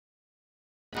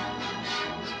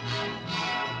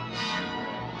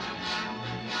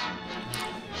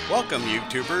Welcome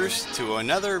YouTubers to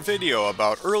another video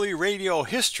about early radio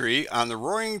history on the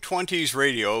Roaring Twenties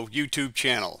Radio YouTube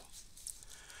channel.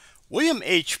 William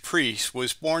H. Priess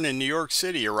was born in New York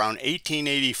City around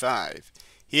 1885.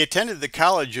 He attended the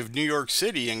College of New York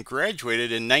City and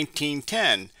graduated in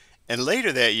 1910, and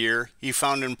later that year he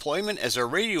found employment as a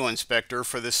radio inspector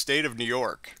for the state of New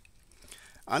York.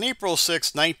 On April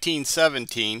 6,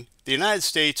 1917, the United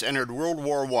States entered World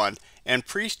War I and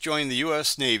Priess joined the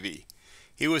U.S. Navy.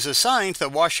 He was assigned to the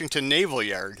Washington Naval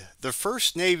Yard, the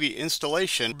first Navy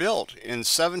installation built in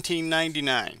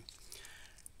 1799.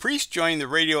 Priess joined the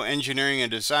Radio Engineering and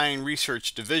Design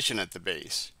Research Division at the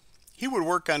base. He would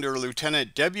work under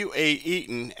Lieutenant W.A.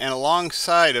 Eaton and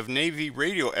alongside of Navy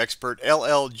radio expert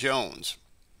L.L. Jones.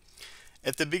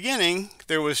 At the beginning,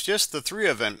 there was just the three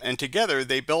of them, and together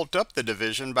they built up the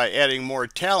division by adding more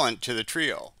talent to the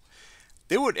trio.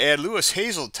 They would add Louis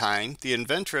Hazeltine, the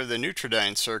inventor of the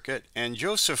Nucleodyne circuit, and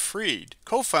Joseph Freed,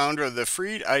 co-founder of the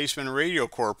Freed-Eisman Radio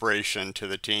Corporation, to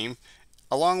the team,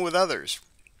 along with others.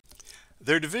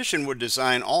 Their division would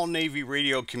design all Navy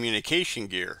radio communication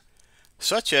gear,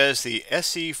 such as the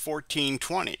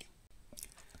SE-1420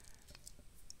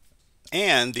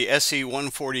 and the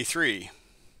SE-143.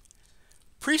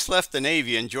 Priess left the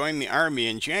Navy and joined the Army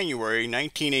in January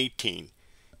 1918.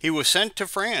 He was sent to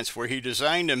France, where he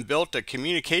designed and built a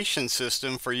communication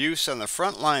system for use on the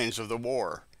front lines of the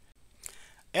war.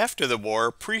 After the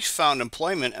war, Priess found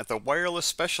employment at the Wireless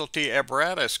Specialty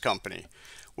Apparatus Company,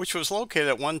 which was located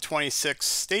at 126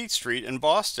 State Street in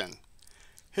Boston.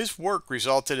 His work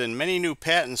resulted in many new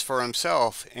patents for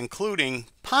himself, including,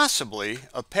 possibly,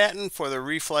 a patent for the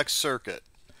reflex circuit.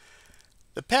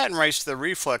 The patent rights to the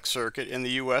reflex circuit in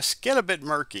the U.S. get a bit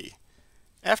murky.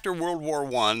 After World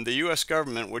War I, the U.S.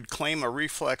 government would claim a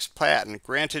reflex patent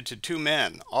granted to two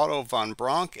men, Otto von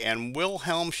Bronck and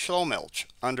Wilhelm Schlomilch,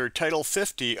 under Title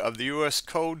 50 of the U.S.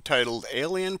 Code titled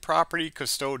Alien Property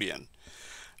Custodian.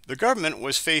 The government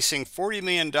was facing $40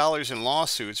 million in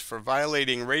lawsuits for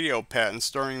violating radio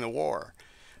patents during the war.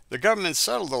 The government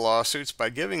settled the lawsuits by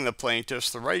giving the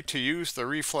plaintiffs the right to use the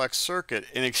reflex circuit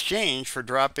in exchange for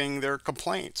dropping their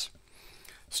complaints.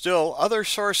 Still, other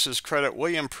sources credit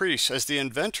William Priess as the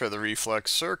inventor of the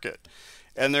reflex circuit,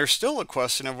 and there's still a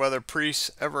question of whether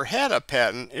Priess ever had a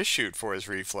patent issued for his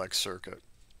reflex circuit.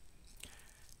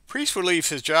 Priess would leave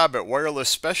his job at Wireless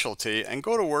Specialty and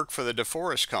go to work for the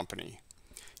DeForest Company.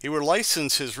 He would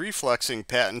license his reflexing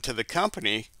patent to the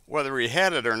company, whether he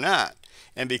had it or not,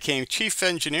 and became chief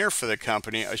engineer for the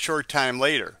company a short time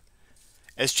later.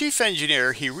 As chief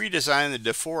engineer, he redesigned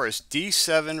the DeForest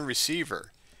D7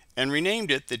 receiver and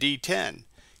renamed it the D10,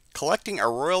 collecting a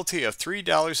royalty of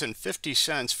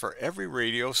 $3.50 for every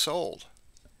radio sold.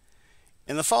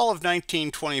 In the fall of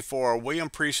 1924, William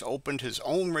Priess opened his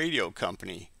own radio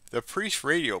company, the Priess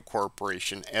Radio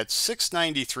Corporation, at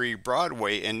 693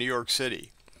 Broadway in New York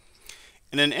City.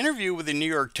 In an interview with the New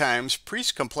York Times,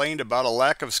 Priess complained about a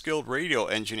lack of skilled radio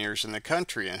engineers in the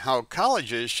country and how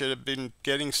colleges should have been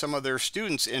getting some of their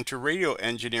students into radio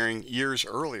engineering years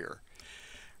earlier.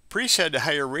 Priess had to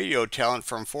hire radio talent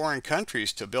from foreign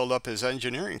countries to build up his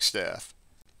engineering staff.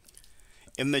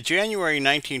 In the January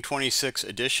 1926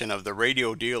 edition of the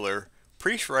Radio Dealer,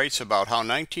 Priess writes about how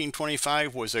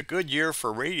 1925 was a good year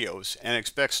for radios and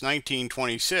expects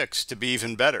 1926 to be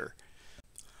even better.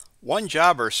 One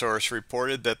jobber source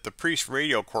reported that the Priess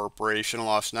Radio Corporation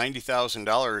lost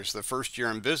 $90,000 the first year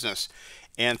in business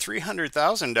and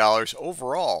 $300,000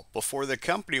 overall before the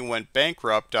company went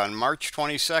bankrupt on March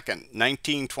 22,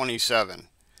 1927.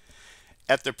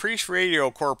 At the Priess Radio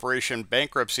Corporation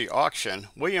bankruptcy auction,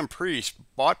 William Priess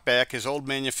bought back his old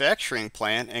manufacturing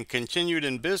plant and continued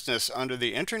in business under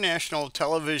the International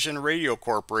Television Radio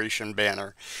Corporation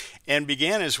banner and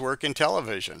began his work in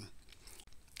television.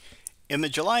 In the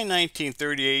July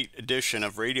 1938 edition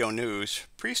of Radio News,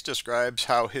 Priess describes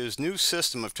how his new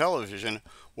system of television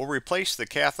will replace the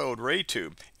cathode ray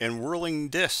tube and whirling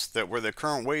discs that were the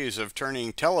current ways of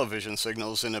turning television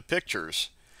signals into pictures.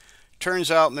 Turns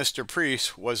out Mr.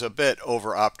 Priess was a bit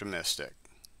over-optimistic.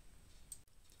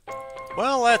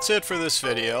 Well, that's it for this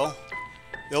video.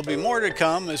 There'll be more to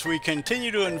come as we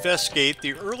continue to investigate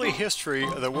the early history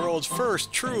of the world's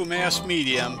first true mass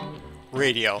medium,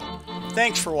 radio.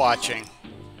 Thanks for watching.